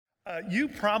You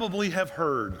probably have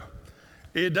heard,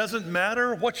 it doesn't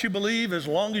matter what you believe as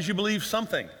long as you believe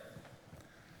something.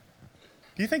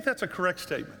 Do you think that's a correct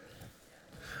statement?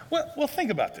 Well,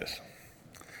 think about this.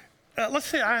 Let's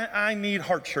say I need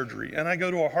heart surgery, and I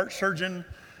go to a heart surgeon,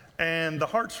 and the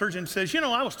heart surgeon says,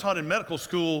 I was taught in medical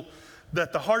school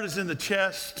that the heart is in the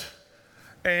chest,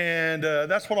 and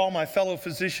that's what all my fellow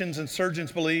physicians and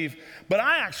surgeons believe, but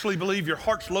I actually believe your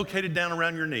heart's located down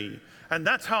around your knee, and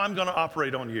that's how I'm gonna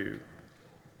operate on you.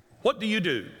 What do you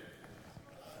do?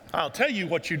 I'll tell you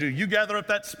what you do. You gather up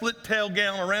that split tail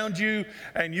gown around you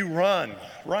and you run,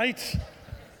 right?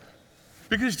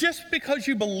 Because just because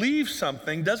you believe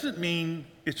something doesn't mean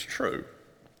it's true.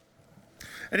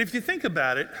 And if you think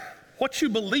about it, what you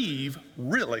believe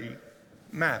really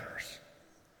matters.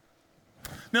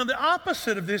 Now, the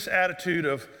opposite of this attitude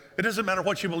of it doesn't matter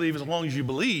what you believe as long as you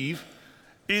believe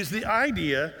is the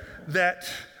idea that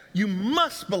you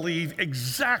must believe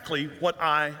exactly what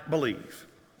I believe.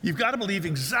 You've got to believe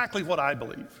exactly what I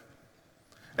believe.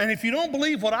 And if you don't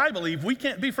believe what I believe, we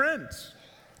can't be friends.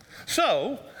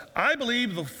 So, I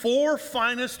believe the 4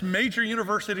 finest major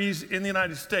universities in the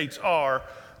United States are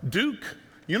Duke,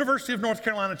 University of North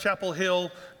Carolina, Chapel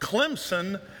Hill,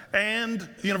 Clemson, and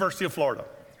the University of Florida.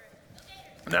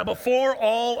 Now, before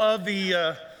all of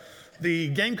the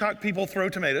Gamecock people throw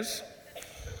tomatoes,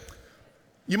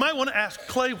 you might want to ask,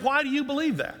 Clay, why do you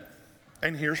believe that?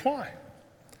 And here's why.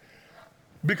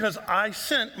 Because I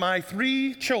sent my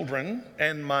 3 children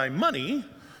and my money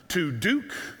to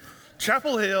Duke,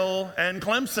 Chapel Hill, and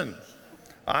Clemson.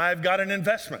 I've got an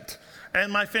investment.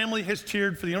 And my family has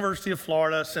cheered for the University of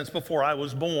Florida since before I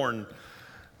was born.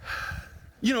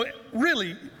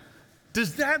 Really,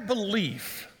 does that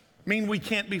belief mean we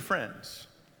can't be friends?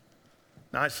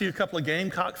 Now, I see a couple of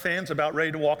Gamecock fans about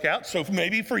ready to walk out, so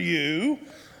maybe for you.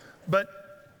 But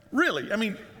really,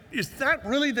 is that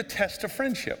really the test of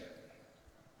friendship?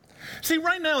 See,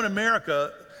 right now in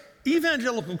America,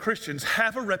 evangelical Christians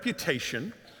have a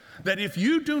reputation that if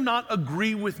you do not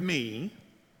agree with me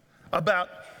about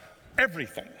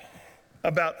everything,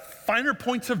 about finer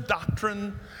points of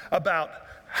doctrine, about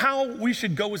how we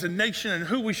should go as a nation and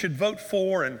who we should vote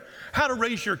for and how to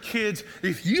raise your kids,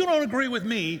 if you don't agree with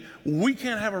me, we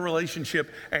can't have a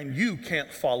relationship and you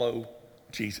can't follow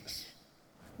Jesus.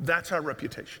 That's our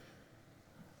reputation.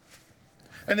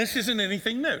 And this isn't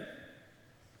anything new.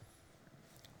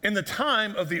 In the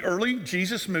time of the early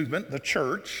Jesus movement, the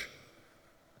church,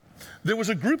 there was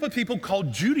a group of people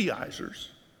called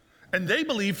Judaizers, and they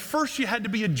believed first you had to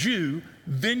be a Jew,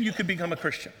 then you could become a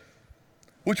Christian,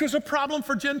 which was a problem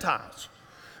for Gentiles.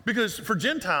 Because for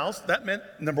Gentiles, that meant,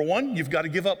 number one, you've got to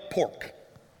give up pork.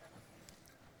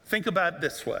 Think about it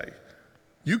this way.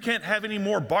 You can't have any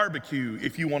more barbecue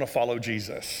if you want to follow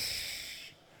Jesus.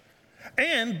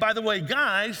 And by the way,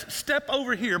 guys, step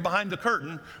over here behind the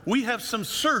curtain. We have some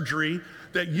surgery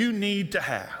that you need to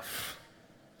have.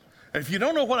 And if you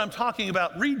don't know what I'm talking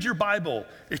about, read your Bible.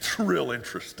 It's real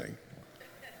interesting.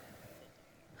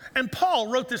 And Paul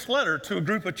wrote this letter to a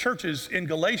group of churches in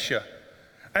Galatia.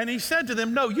 And he said to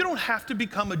them, no, you don't have to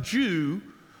become a Jew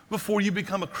before you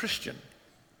become a Christian.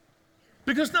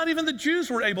 Because not even the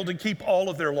Jews were able to keep all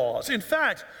of their laws. In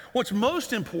fact, what's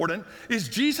most important is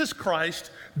Jesus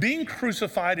Christ being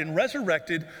crucified and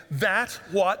resurrected. That's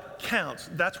what counts.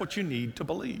 That's what you need to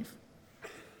believe.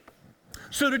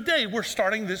 So today we're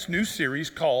starting this new series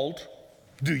called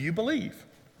Do You Believe?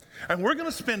 And we're going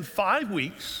to spend 5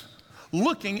 weeks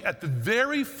looking at the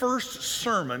very first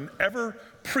sermon ever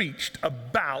preached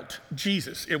about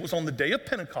Jesus. It was on the day of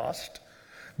Pentecost.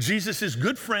 Jesus'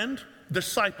 good friend,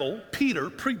 disciple, Peter,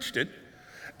 preached it.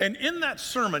 And in that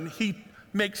sermon, he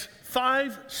makes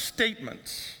 5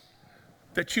 statements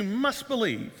that you must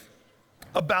believe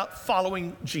about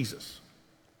following Jesus.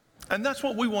 And that's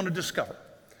what we want to discover.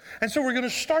 And so we're going to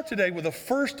start today with the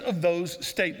first of those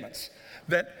statements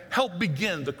that help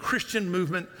begin the Christian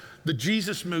movement, the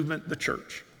Jesus movement, the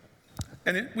church.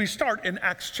 And we start in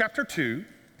Acts chapter 2,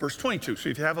 verse 22. So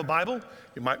if you have a Bible,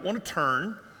 you might want to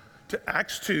turn to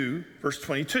Acts 2, verse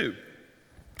 22.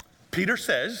 Peter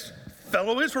says,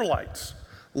 fellow Israelites,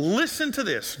 listen to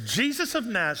this. Jesus of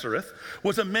Nazareth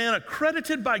was a man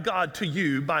accredited by God to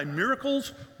you by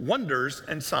miracles, wonders,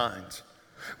 and signs,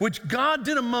 which God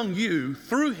did among you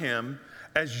through him,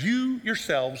 as you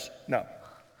yourselves know.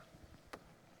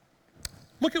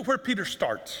 Look at where Peter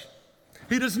starts.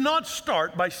 He does not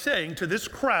start by saying to this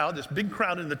crowd, this big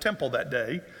crowd in the temple that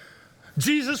day,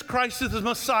 Jesus Christ is the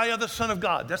Messiah, the Son of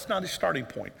God. That's not his starting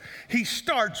point. He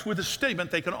starts with a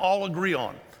statement they can all agree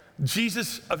on.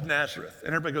 Jesus of Nazareth.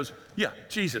 And everybody goes, yeah,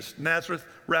 Jesus, Nazareth,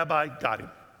 Rabbi, got him.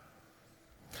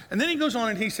 And then he goes on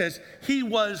and he says, he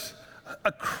was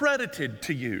accredited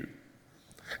to you.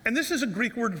 And this is a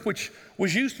Greek word which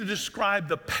was used to describe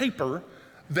the paper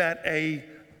that an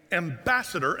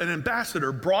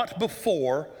ambassador brought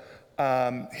before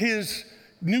his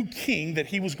new king that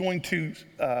he was going to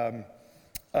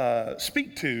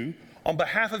speak to on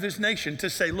behalf of his nation, to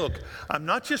say, look, I'm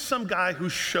not just some guy who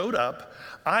showed up.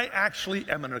 I actually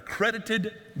am an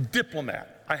accredited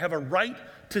diplomat. I have a right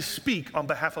to speak on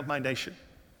behalf of my nation.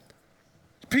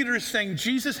 Peter is saying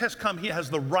Jesus has come. He has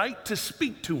the right to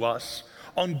speak to us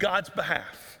on God's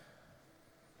behalf.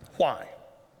 Why?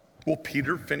 Well,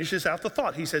 Peter finishes out the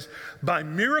thought. He says, by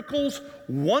miracles,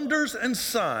 wonders, and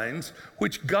signs,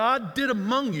 which God did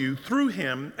among you through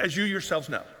him, as you yourselves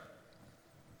know.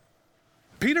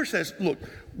 Peter says, look,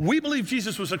 we believe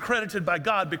Jesus was accredited by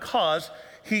God because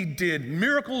he did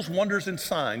miracles, wonders, and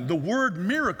signs. The word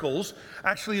miracles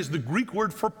actually is the Greek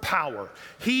word for power.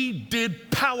 He did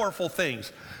powerful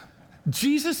things.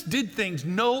 Jesus did things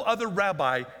no other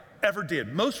rabbi ever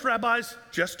did. Most rabbis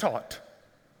just taught.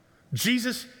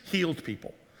 Jesus healed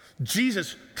people.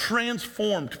 Jesus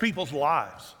transformed people's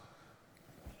lives.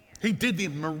 He did the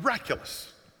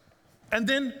miraculous. And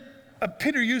then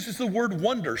Peter uses the word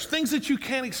wonders, things that you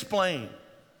can't explain.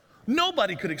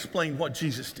 Nobody could explain what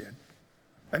Jesus did.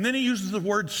 And then he uses the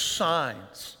word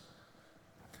signs.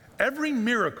 Every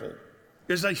miracle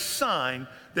is a sign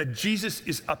that Jesus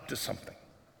is up to something,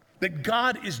 that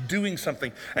God is doing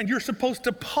something. And you're supposed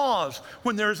to pause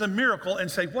when there's a miracle and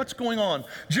say, what's going on?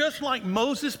 Just like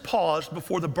Moses paused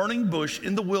before the burning bush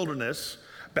in the wilderness,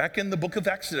 back in the book of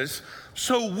Exodus,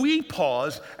 so we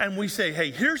pause and we say, hey,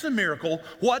 here's a miracle.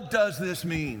 What does this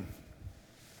mean?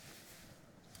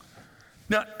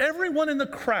 Now, everyone in the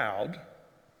crowd,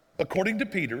 according to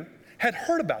Peter, had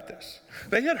heard about this.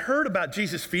 They had heard about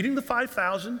Jesus feeding the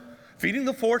 5,000, feeding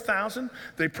the 4,000.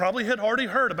 They probably had already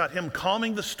heard about him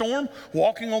calming the storm,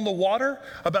 walking on the water,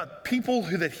 about people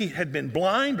that he had been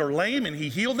blind or lame and he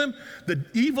healed them, the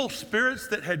evil spirits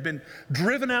that had been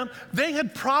driven out. They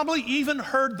had probably even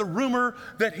heard the rumor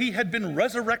that he had been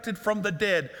resurrected from the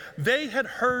dead. They had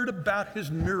heard about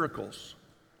his miracles.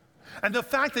 And the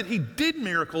fact that he did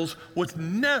miracles was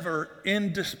never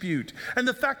in dispute. And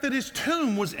the fact that his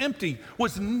tomb was empty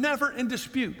was never in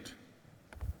dispute.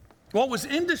 What was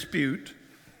in dispute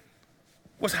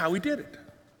was how he did it.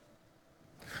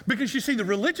 Because you see, the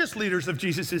religious leaders of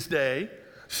Jesus' day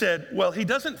said, well, he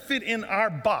doesn't fit in our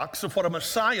box of what a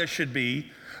Messiah should be.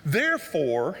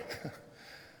 Therefore,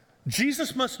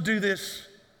 Jesus must do this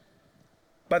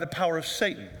by the power of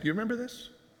Satan. Do you remember this?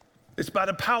 It's by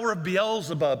the power of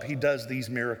Beelzebub he does these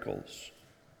miracles.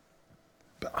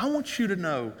 But I want you to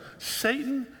know,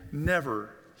 Satan never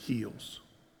heals.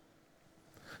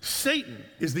 Satan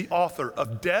is the author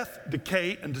of death,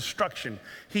 decay, and destruction.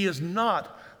 He is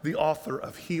not the author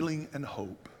of healing and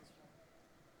hope.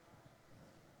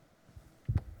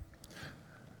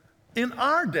 In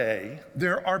our day,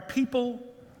 there are people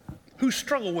who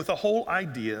struggle with the whole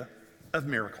idea of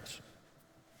miracles.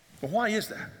 Well, why is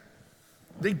that?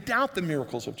 They doubt the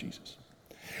miracles of Jesus.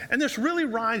 And this really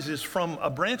rises from a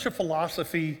branch of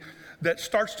philosophy that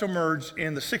starts to emerge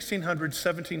in the 1600s,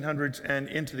 1700s, and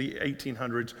into the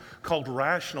 1800s called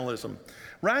rationalism.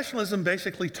 Rationalism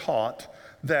basically taught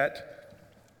that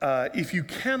if you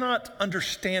cannot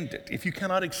understand it, if you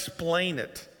cannot explain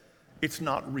it, it's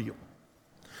not real.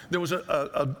 There was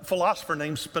a philosopher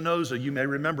named Spinoza. You may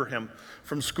remember him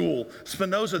from school.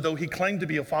 Spinoza, though he claimed to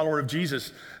be a follower of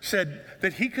Jesus, said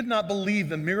that he could not believe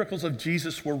the miracles of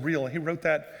Jesus were real. He wrote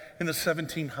that in the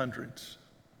 1700s.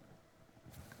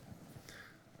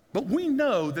 But we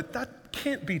know that that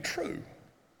can't be true.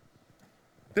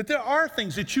 That there are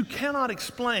things that you cannot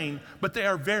explain, but they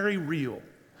are very real.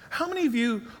 How many of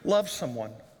you love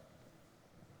someone?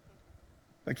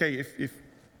 Okay, if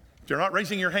you're not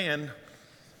raising your hand,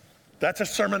 that's a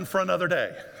sermon for another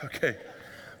day, okay?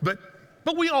 But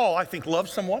we all, I think, love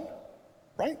someone,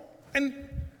 right? And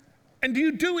do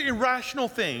you do irrational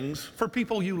things for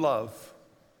people you love?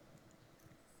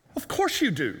 Of course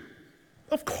you do.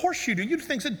 Of course you do. You do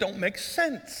things that don't make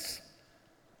sense.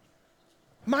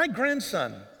 My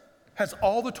grandson has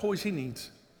all the toys he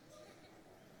needs.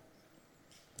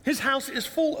 His house is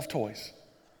full of toys.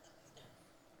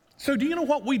 So do you know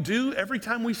what we do every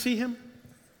time we see him?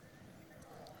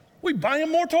 We buy him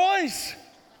more toys.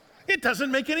 It doesn't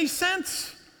make any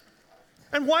sense.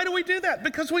 And why do we do that?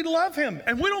 Because we love him,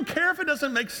 and we don't care if it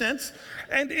doesn't make sense,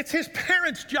 and it's his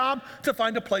parents' job to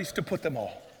find a place to put them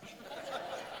all.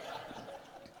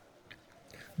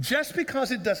 Just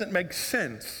because it doesn't make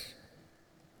sense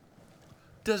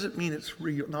doesn't mean it's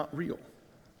real, not real.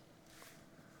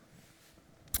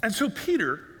 And so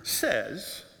Peter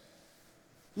says,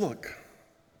 Look,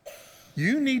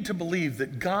 you need to believe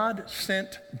that God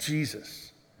sent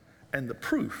Jesus, and the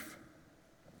proof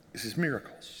is his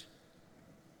miracles.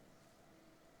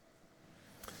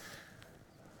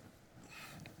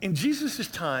 In Jesus'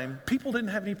 time, people didn't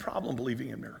have any problem believing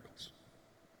in miracles.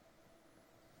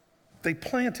 They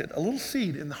planted a little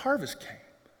seed and the harvest came.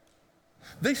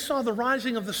 They saw the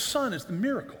rising of the sun as the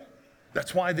miracle.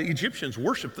 That's why the Egyptians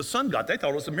worshiped the sun god. They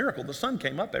thought it was a miracle. The sun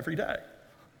came up every day.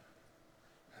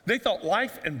 They thought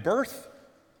life and birth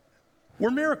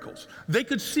were miracles. They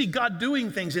could see God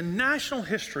doing things in national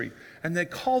history, and they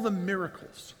call them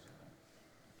miracles.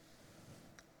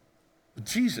 But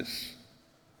Jesus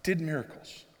did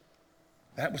miracles.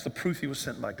 That was the proof he was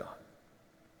sent by God.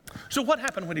 So what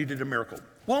happened when he did a miracle?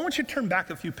 Well, I want you to turn back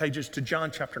a few pages to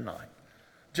John chapter 9.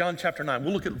 John chapter 9.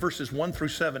 We'll look at verses 1 through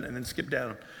 7 and then skip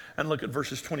down and look at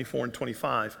verses 24 and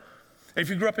 25. And if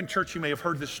you grew up in church, you may have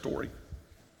heard this story.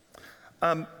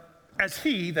 As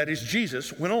he, that is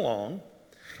Jesus, went along,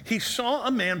 he saw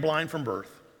a man blind from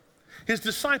birth. His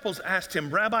disciples asked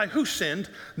him, "Rabbi, who sinned,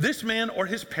 this man or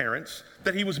his parents,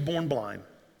 that he was born blind?"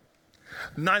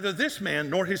 "Neither this man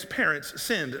nor his parents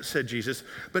sinned," said Jesus,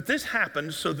 "but this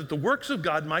happened so that the works of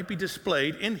God might be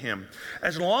displayed in him.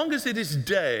 As long as it is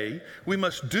day, we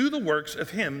must do the works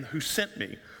of him who sent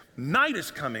me. Night is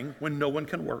coming when no one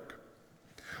can work.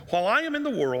 While I am in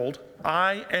the world,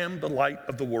 I am the light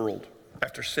of the world."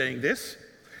 After saying this,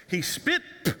 he spit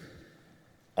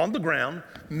on the ground,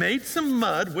 made some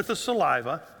mud with the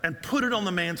saliva, and put it on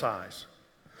the man's eyes.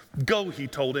 "Go," he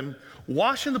told him,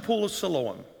 "wash in the pool of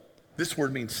Siloam." This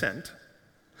word means sent.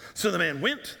 So the man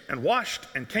went and washed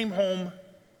and came home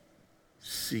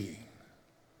seeing.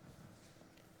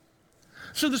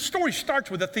 So the story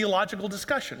starts with a theological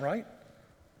discussion, right?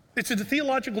 It's a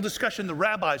theological discussion the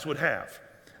rabbis would have.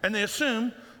 And they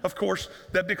assume, of course,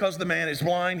 that because the man is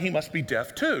blind, he must be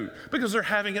deaf too, because they're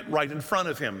having it right in front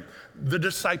of him. The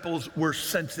disciples were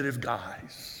sensitive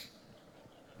guys.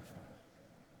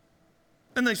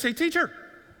 And they say, "Teacher,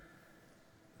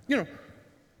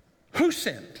 who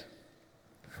sinned?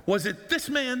 Was it this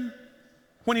man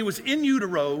when he was in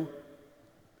utero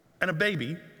and a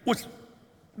baby?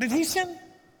 Did he sin?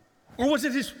 Or was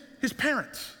it his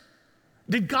parents?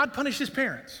 Did God punish his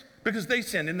parents because they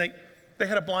sinned and they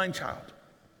had a blind child?"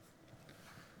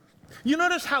 You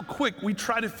notice how quick we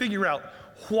try to figure out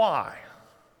why.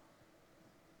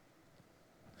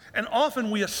 And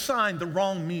often we assign the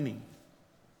wrong meaning.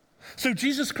 So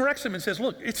Jesus corrects him and says,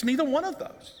 "Look, it's neither one of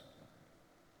those.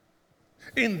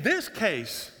 In this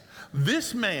case,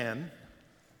 this man,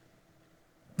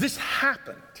 this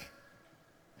happened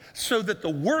so that the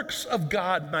works of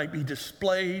God might be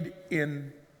displayed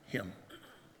in him.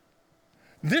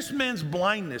 This man's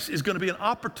blindness is going to be an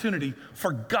opportunity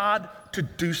for God to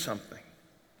do something."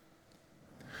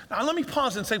 Now, let me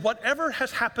pause and say, whatever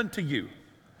has happened to you,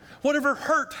 whatever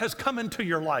hurt has come into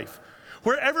your life,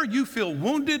 wherever you feel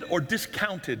wounded or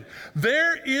discounted,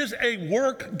 there is a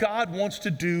work God wants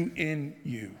to do in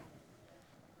you.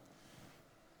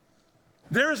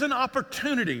 There is an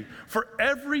opportunity for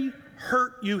every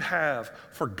hurt you have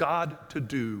for God to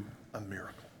do a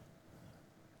miracle.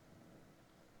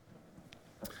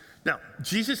 Now,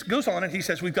 Jesus goes on and he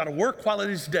says we've got to work while it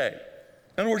is day.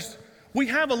 In other words, we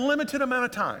have a limited amount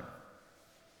of time.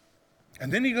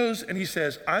 And then he goes and he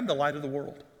says, "I'm the light of the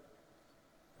world."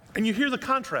 And you hear the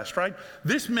contrast, right?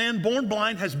 This man born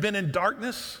blind has been in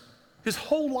darkness his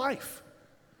whole life.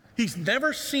 He's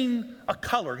never seen a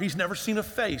color. He's never seen a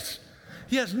face.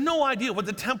 He has no idea what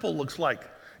the temple looks like.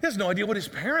 He has no idea what his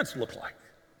parents look like.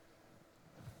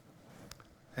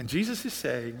 And Jesus is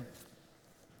saying,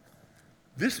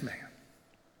 this man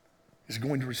is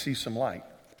going to receive some light.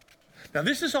 Now,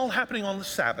 this is all happening on the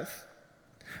Sabbath.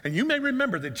 And you may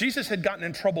remember that Jesus had gotten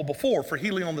in trouble before for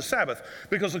healing on the Sabbath,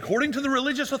 because according to the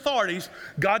religious authorities,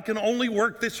 God can only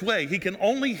work this way. He can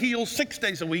only heal 6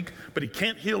 days a week, but he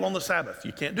can't heal on the Sabbath.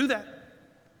 You can't do that.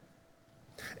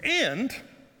 And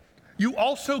you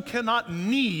also cannot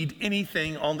knead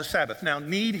anything on the Sabbath. Now,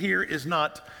 knead here is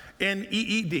not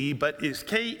N-E-E-D, but is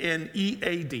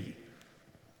K-N-E-A-D.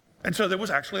 And so there was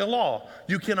actually a law.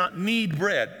 You cannot knead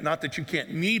bread. Not that you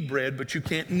can't knead bread, but you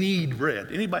can't knead bread.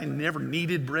 Anybody never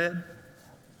kneaded bread?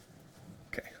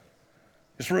 Okay.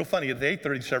 It's real funny. At the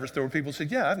 8:30 service, there were people who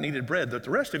said, "Yeah, I've kneaded bread." But the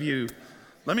rest of you,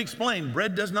 let me explain.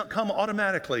 Bread does not come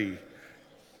automatically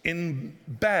in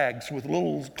bags with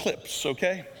little clips,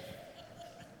 okay?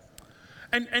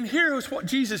 And here is what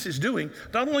Jesus is doing.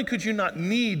 Not only could you not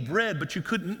knead bread, but you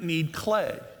couldn't knead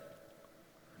clay.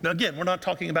 Now again, we're not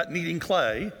talking about kneading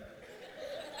clay.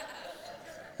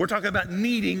 We're talking about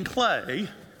kneading clay.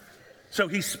 So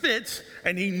he spits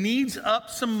and he kneads up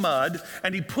some mud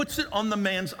and he puts it on the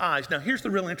man's eyes. Now, here's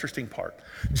the real interesting part.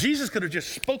 Jesus could have just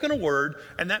spoken a word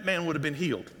and that man would have been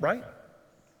healed, right?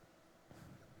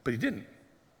 But he didn't.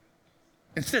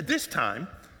 Instead, this time,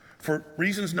 for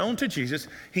reasons known to Jesus,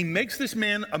 he makes this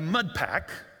man a mud pack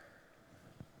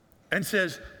and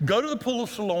says, go to the pool of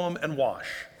Siloam and wash.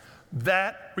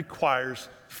 That requires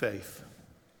faith.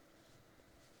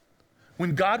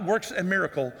 When God works a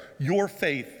miracle, your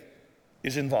faith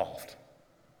is involved.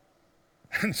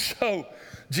 And so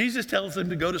Jesus tells him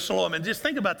to go to Siloam. And just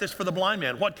think about this for the blind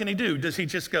man. What can he do? Does he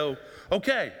just go,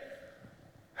 okay,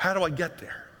 how do I get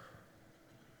there?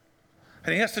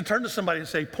 And he has to turn to somebody and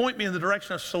say, point me in the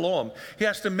direction of Siloam. He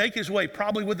has to make his way,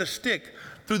 probably with a stick,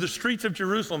 through the streets of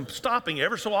Jerusalem, stopping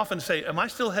ever so often to say, am I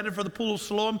still headed for the pool of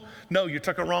Siloam? No, you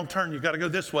took a wrong turn. You got to go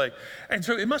this way. And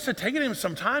so it must have taken him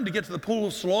some time to get to the pool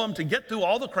of Siloam, to get through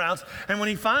all the crowds. And when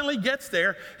he finally gets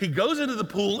there, he goes into the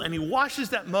pool and he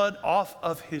washes that mud off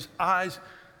of his eyes.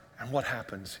 And what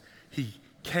happens? He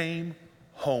came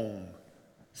home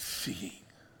seeing.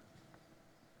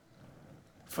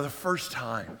 For the first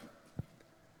time,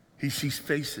 he sees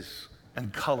faces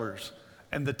and colors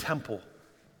and the temple.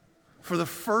 For the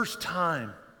first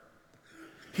time,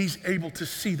 he's able to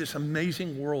see this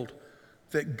amazing world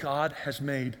that God has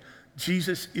made.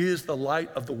 Jesus is the light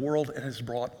of the world and has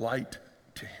brought light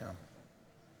to him.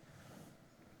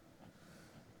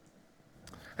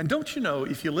 And don't you know,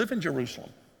 if you live in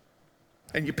Jerusalem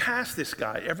and you pass this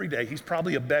guy every day, he's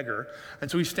probably a beggar.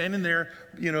 And so he's standing there,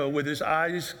 with his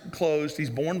eyes closed. He's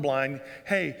born blind.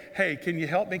 Hey, can you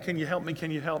help me? Can you help me?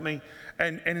 Can you help me?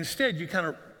 And instead you kind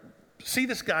of see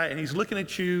this guy and he's looking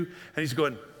at you and he's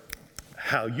going,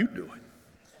 how you doing?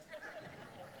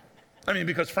 I mean,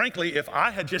 because frankly, if I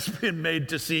had just been made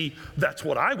to see, that's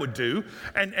what I would do.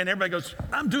 And everybody goes,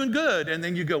 I'm doing good. And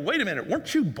then you go, wait a minute,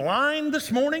 weren't you blind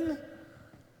this morning?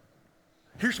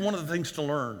 Here's one of the things to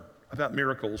learn about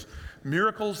miracles.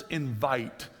 Miracles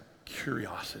invite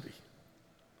curiosity.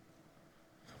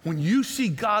 When you see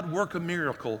God work a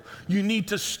miracle, you need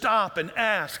to stop and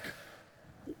ask,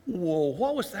 well,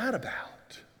 what was that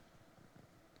about?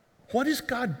 What is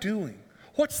God doing?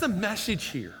 What's the message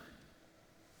here?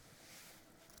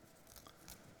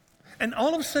 And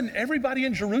all of a sudden, everybody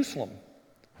in Jerusalem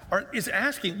is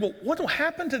asking, well, what will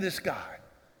happen to this guy?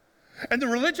 And the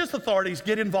religious authorities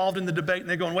get involved in the debate and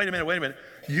they're going, wait a minute.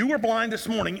 You were blind this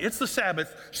morning. It's the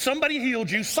Sabbath. Somebody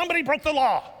healed you. Somebody broke the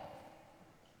law.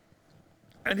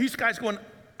 And these guys going,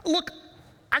 look,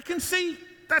 I can see.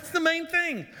 That's the main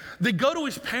thing. They go to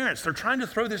his parents. They're trying to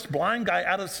throw this blind guy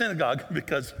out of the synagogue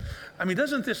because,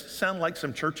 doesn't this sound like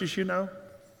some churches you know?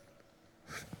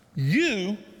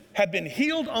 You have been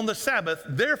healed on the Sabbath,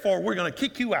 therefore we're going to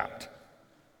kick you out.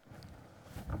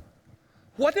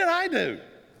 What did I do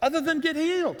other than get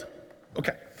healed?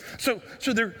 Okay, so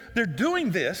they're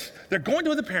doing this. They're going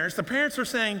to the parents. The parents are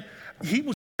saying, he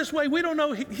was this way. We don't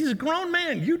know. He's a grown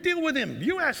man. You deal with him.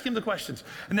 You ask him the questions.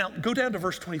 And now go down to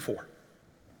verse 24.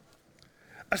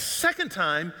 A second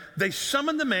time, they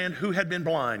summoned the man who had been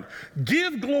blind.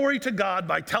 Give glory to God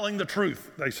by telling the truth,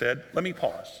 they said. Let me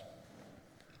pause.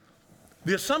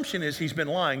 The assumption is he's been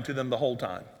lying to them the whole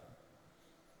time.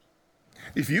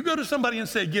 If you go to somebody and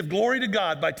say, give glory to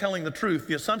God by telling the truth,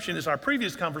 the assumption is our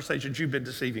previous conversations, you've been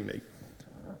deceiving me.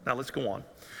 Now let's go on.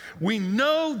 We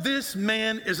know this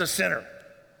man is a sinner.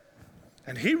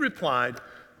 And he replied,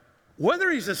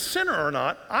 whether he's a sinner or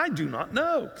not, I do not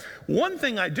know. One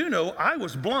thing I do know, I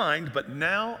was blind, but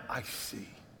now I see.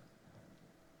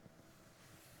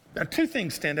 Now, two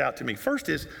things stand out to me. First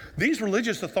is, these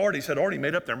religious authorities had already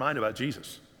made up their mind about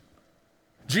Jesus.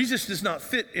 Jesus does not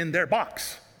fit in their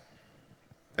box.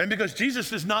 And because Jesus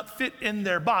does not fit in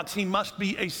their box, he must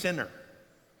be a sinner.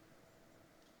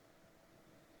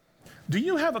 Do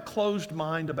you have a closed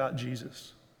mind about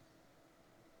Jesus?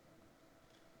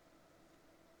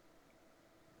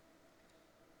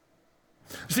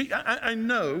 See, I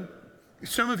know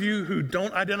some of you who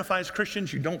don't identify as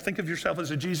Christians, you don't think of yourself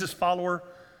as a Jesus follower.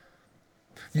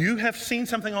 You have seen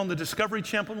something on the Discovery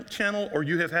Channel, or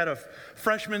you have had a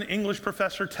freshman English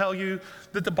professor tell you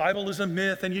that the Bible is a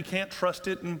myth and you can't trust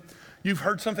it. And you've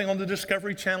heard something on the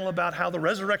Discovery Channel about how the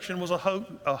resurrection was a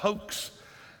hoax.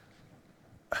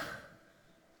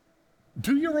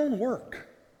 Do your own work.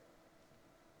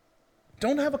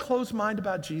 Don't have a closed mind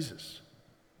about Jesus.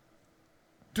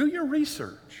 Do your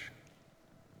research.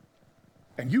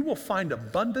 And you will find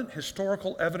abundant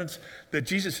historical evidence that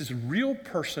Jesus is a real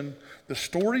person. The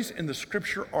stories in the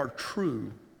scripture are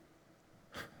true.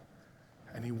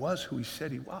 And he was who he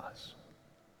said he was.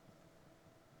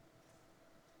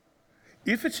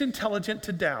 If it's intelligent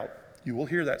to doubt, You will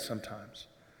hear that sometimes.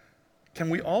 Can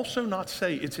we also not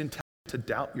say it's intelligent to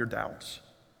doubt your doubts?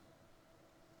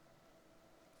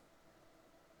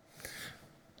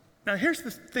 Now, here's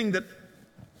the thing that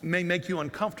may make you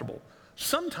uncomfortable.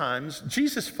 Sometimes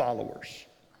Jesus followers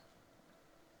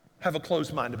have a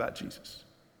closed mind about Jesus.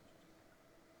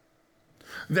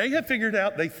 They have figured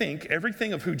out, they think,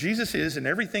 everything of who Jesus is and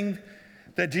everything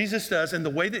that Jesus does and the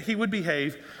way that he would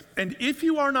behave. And if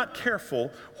you are not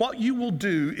careful, what you will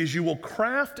do is you will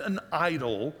craft an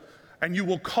idol and you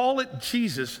will call it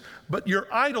Jesus, but your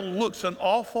idol looks an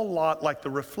awful lot like the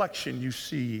reflection you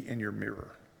see in your mirror.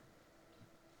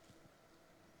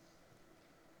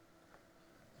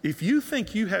 If you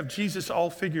think you have Jesus all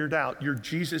figured out, your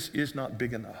Jesus is not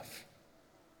big enough.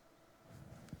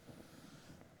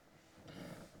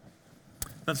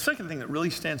 Now, the second thing that really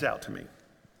stands out to me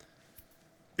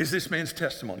is this man's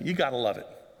testimony. You gotta love it.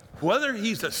 Whether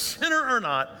he's a sinner or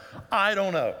not, I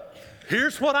don't know.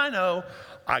 Here's what I know.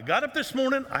 I got up this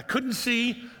morning, I couldn't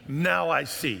see, now I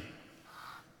see.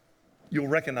 You'll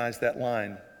recognize that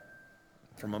line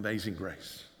from Amazing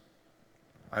Grace.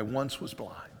 I once was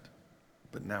blind,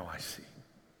 but now I see.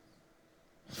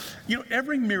 You know,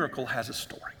 every miracle has a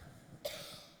story.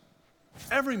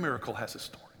 Every miracle has a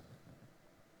story.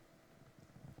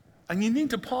 And you need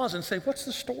to pause and say, what's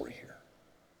the story here?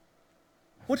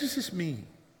 What does this mean?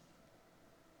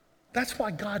 That's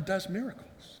why God does miracles.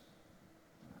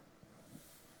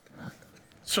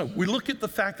 So we look at the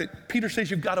fact that Peter says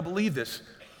you've got to believe this,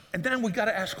 and then we got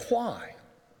to ask why.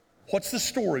 What's the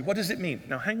story? What does it mean?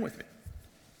 Now hang with me.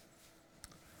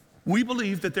 We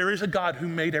believe that there is a God who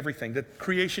made everything, that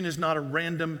creation is not a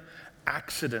random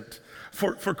accident.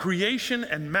 For creation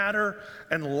and matter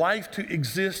and life to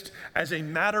exist as a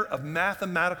matter of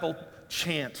mathematical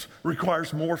chance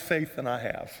requires more faith than I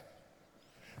have.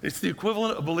 It's the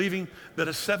equivalent of believing that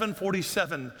a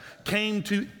 747 came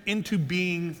into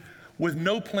being with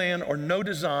no plan or no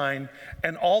design,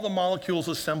 and all the molecules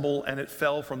assemble and it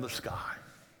fell from the sky.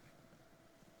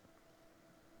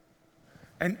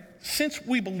 And since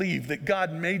we believe that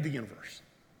God made the universe,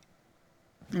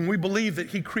 and we believe that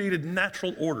he created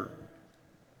natural order,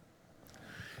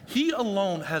 he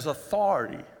alone has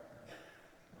authority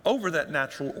over that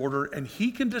natural order, and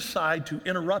he can decide to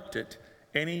interrupt it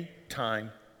any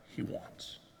time he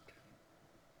wants.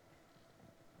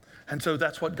 And so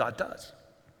that's what God does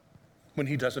when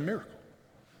he does a miracle.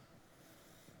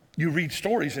 You read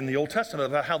stories in the Old Testament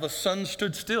about how the sun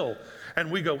stood still,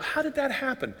 and we go, how did that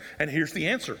happen? And here's the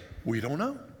answer: we don't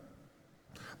know.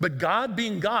 But God,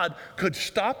 being God, could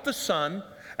stop the sun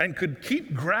and could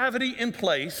keep gravity in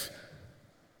place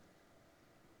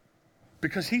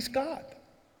because he's God.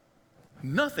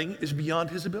 Nothing is beyond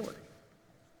his ability.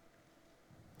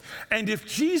 And if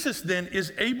Jesus then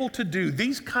is able to do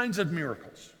these kinds of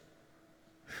miracles,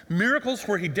 miracles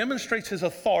where he demonstrates his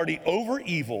authority over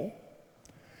evil,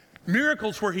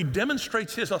 miracles where he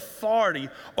demonstrates his authority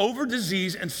over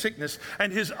disease and sickness,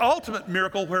 and his ultimate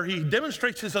miracle where he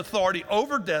demonstrates his authority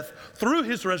over death through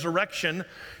his resurrection,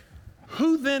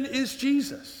 who then is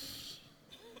Jesus?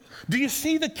 Do you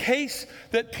see the case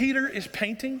that Peter is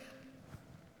painting?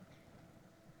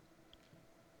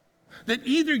 That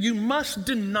either you must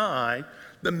deny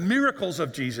the miracles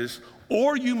of Jesus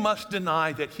or you must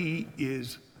deny that he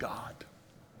is God.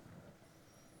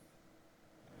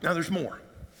 Now there's more.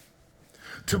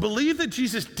 To believe that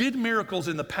Jesus did miracles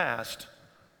in the past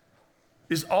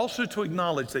is also to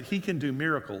acknowledge that he can do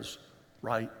miracles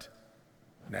right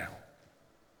now.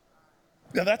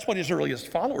 Now that's what his earliest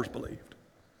followers believed.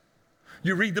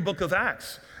 You read the book of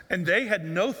Acts, and they had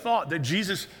no thought that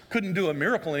Jesus couldn't do a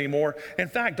miracle anymore. In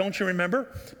fact, don't you remember?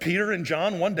 Peter and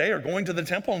John one day are going to the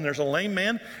temple, and there's a lame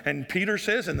man, and Peter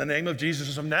says, in the name of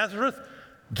Jesus of Nazareth,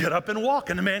 get up and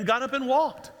walk. And the man got up and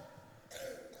walked.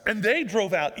 And they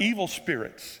drove out evil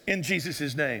spirits in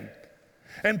Jesus' name.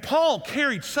 And Paul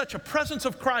carried such a presence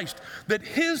of Christ that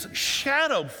his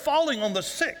shadow falling on the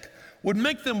sick would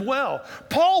make them well.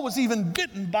 Paul was even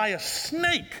bitten by a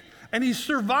snake, and he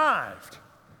survived.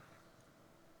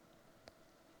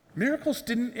 Miracles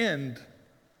didn't end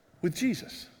with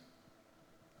Jesus.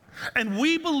 And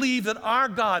we believe that our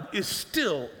God is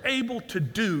still able to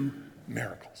do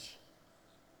miracles.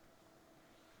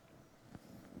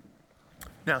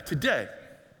 Now today,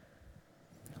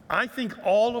 I think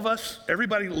all of us,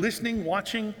 everybody listening,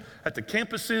 watching at the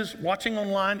campuses, watching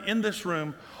online, in this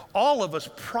room, all of us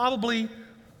probably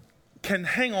can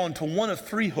hang on to one of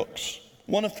three hooks.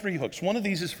 One of three hooks. One of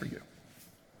these is for you.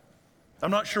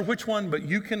 I'm not sure which one, but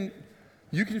you can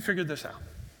figure this out.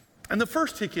 And the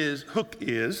first hook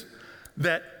is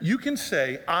that you can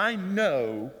say, I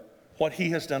know what he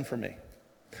has done for me.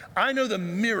 I know the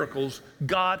miracles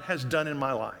God has done in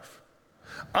my life.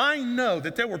 I know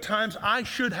that there were times I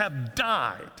should have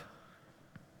died,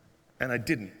 and I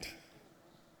didn't,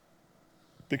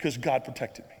 because God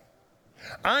protected me.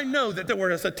 I know that there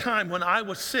was a time when I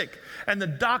was sick, and the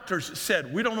doctors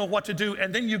said, we don't know what to do,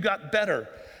 and then you got better.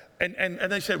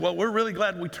 And they said, well, we're really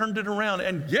glad we turned it around.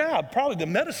 And yeah, probably the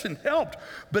medicine helped,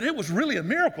 but it was really a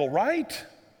miracle, right?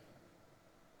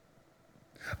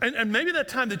 And maybe that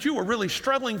time that you were really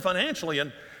struggling financially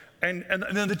and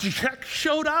then the check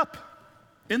showed up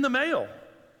in the mail.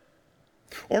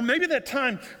 Or maybe that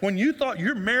time when you thought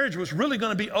your marriage was really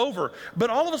going to be over, but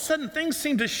all of a sudden things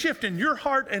seemed to shift in your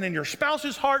heart and in your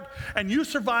spouse's heart, and you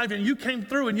survived and you came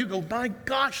through and you go, my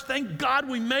gosh, thank God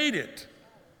we made it.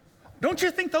 Don't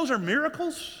you think those are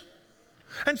miracles?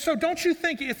 And so don't you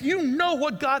think if you know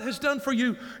what God has done for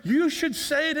you, you should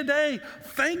say today,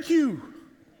 thank you.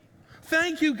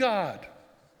 Thank you, God.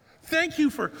 Thank you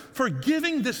for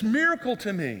giving this miracle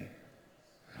to me.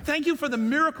 Thank you for the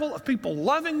miracle of people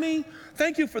loving me.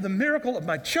 Thank you for the miracle of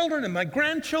my children and my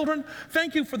grandchildren.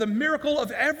 Thank you for the miracle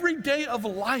of every day of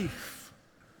life.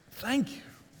 Thank you.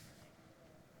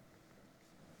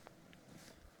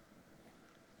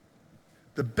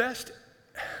 The best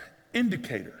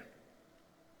indicator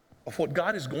of what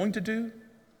God is going to do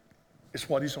is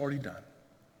what He's already done.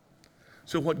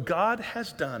 So what God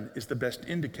has done is the best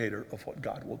indicator of what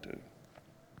God will do.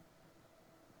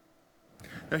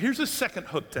 Now here's a second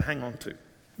hook to hang on to.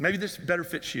 Maybe this better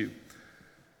fits you.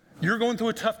 You're going through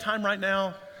a tough time right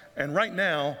now, and right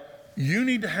now you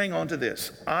need to hang on to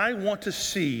this. I want to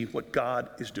see what God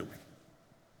is doing.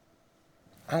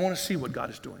 I want to see what God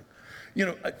is doing. You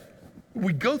know,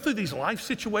 we go through these life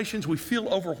situations, we feel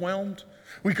overwhelmed.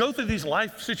 We go through these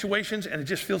life situations and it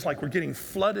just feels like we're getting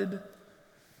flooded.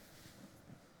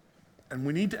 And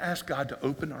we need to ask God to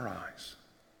open our eyes.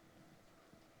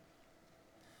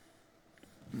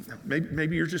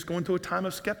 Maybe you're just going through a time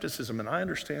of skepticism, and I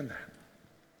understand that.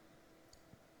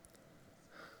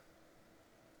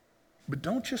 But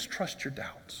don't just trust your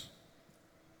doubts.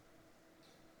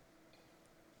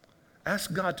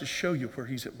 Ask God to show you where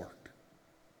He's at work.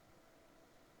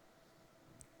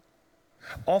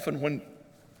 Often when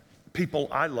people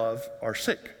I love are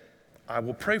sick, I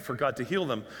will pray for God to heal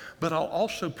them, but I'll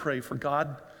also pray for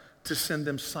God to send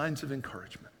them signs of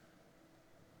encouragement.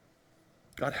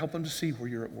 God, help them to see where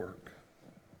you're at work.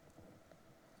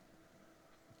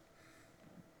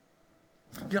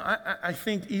 You know, I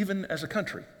think even as a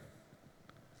country,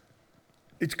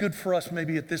 it's good for us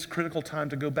maybe at this critical time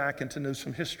to go back and to know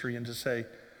some history and to say,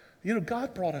 you know,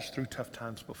 God brought us through tough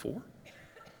times before.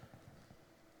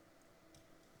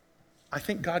 I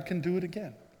think God can do it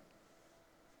again.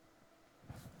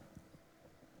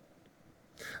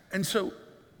 And so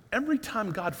every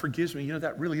time God forgives me, you know,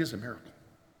 that really is a miracle.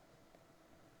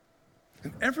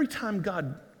 And every time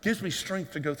God gives me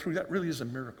strength to go through, that really is a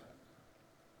miracle.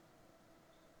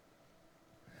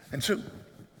 And so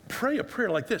pray a prayer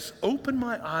like this. Open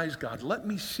my eyes, God. Let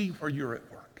me see where you're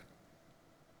at work.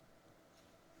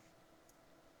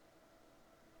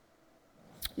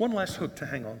 One last hook to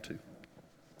hang on to.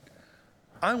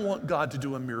 I want God to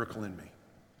do a miracle in me.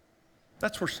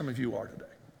 That's where some of you are today.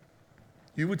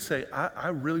 You would say, I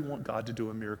really want God to do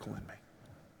a miracle in me.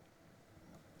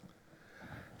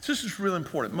 This is really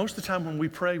important. Most of the time when we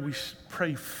pray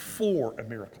for a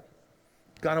miracle.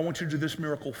 God, I want you to do this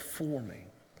miracle for me.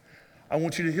 I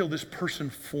want you to heal this person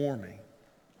for me.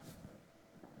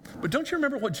 But don't you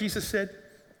remember what Jesus said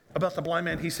about the blind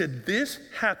man? He said, this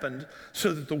happened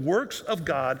so that the works of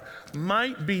God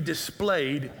might be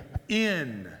displayed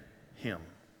in him.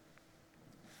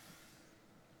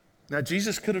 Now,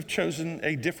 Jesus could have chosen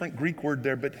a different Greek word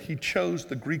there, but he chose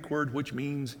the Greek word which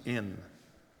means in.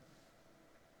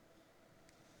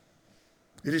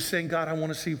 It is saying, God, I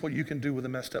want to see what you can do with a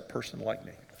messed up person like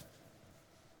me.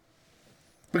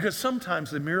 Because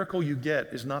sometimes the miracle you get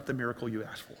is not the miracle you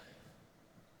ask for.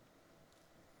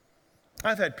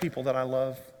 I've had people that I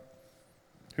love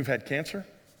who've had cancer,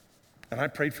 and I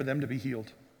prayed for them to be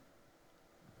healed.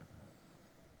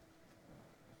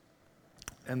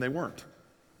 And they weren't.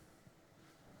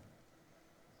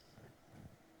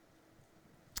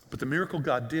 But the miracle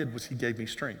God did was he gave me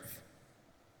strength.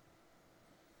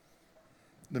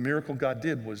 The miracle God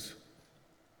did was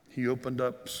he opened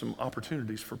up some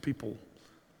opportunities for people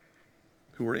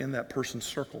who were in that person's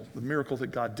circle. The miracle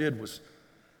that God did was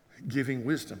giving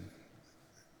wisdom.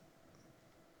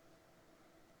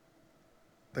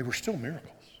 They were still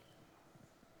miracles.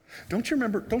 Don't you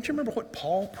remember what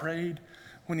Paul prayed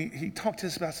when he talked to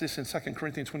us about this in 2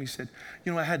 Corinthians, when he said,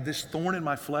 I had this thorn in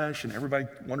my flesh, and everybody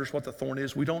wonders what the thorn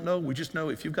is. We don't know. We just know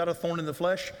if you've got a thorn in the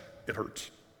flesh, it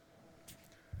hurts.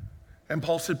 And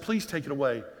Paul said, please take it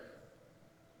away.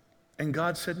 And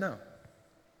God said, no.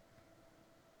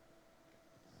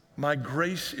 My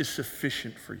grace is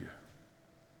sufficient for you.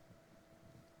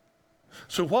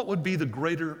 So what would be the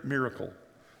greater miracle?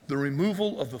 The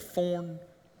removal of the thorn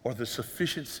or the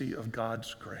sufficiency of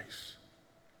God's grace?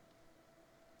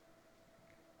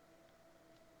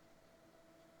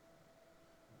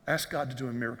 Ask God to do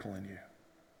a miracle in you.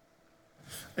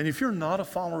 And if you're not a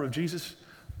follower of Jesus,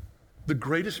 the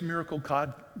greatest miracle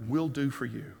God will do for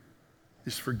you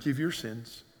is forgive your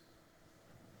sins,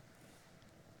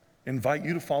 invite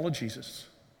you to follow Jesus,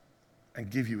 and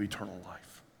give you eternal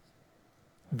life.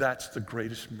 That's the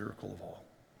greatest miracle of all.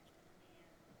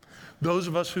 Those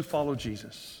of us who follow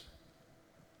Jesus,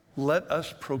 let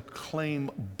us proclaim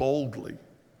boldly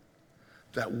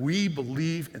that we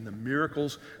believe in the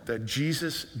miracles that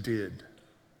Jesus did,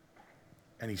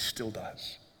 and he still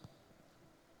does.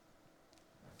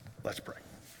 Let's pray.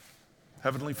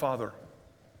 Heavenly Father,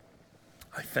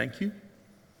 I thank you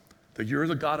that you're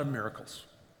the God of miracles.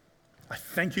 I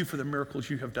thank you for the miracles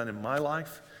you have done in my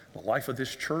life, the life of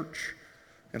this church,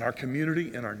 in our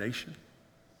community, in our nation.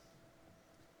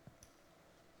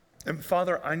 And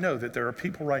Father, I know that there are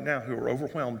people right now who are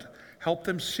overwhelmed. Help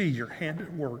them see your hand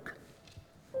at work.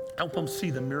 Help them see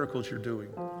the miracles you're doing.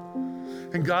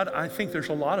 And God, I think there's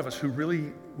a lot of us who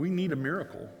we need a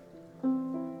miracle.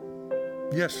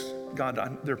 Yes,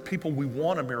 God, there are people we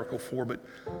want a miracle for, but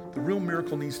the real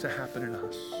miracle needs to happen in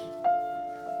us.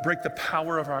 Break the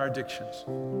power of our addictions.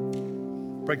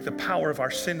 Break the power of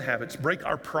our sin habits. Break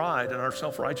our pride and our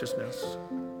self-righteousness.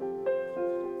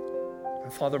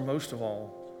 And Father, most of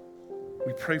all,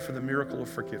 we pray for the miracle of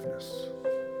forgiveness,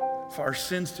 for our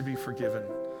sins to be forgiven.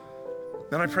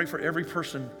 Then I pray for every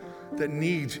person that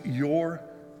needs your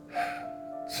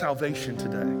salvation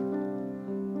today,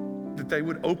 that they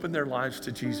would open their lives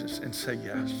to Jesus and say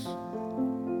yes.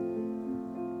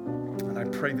 And I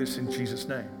pray this in Jesus'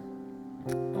 name.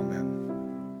 Amen.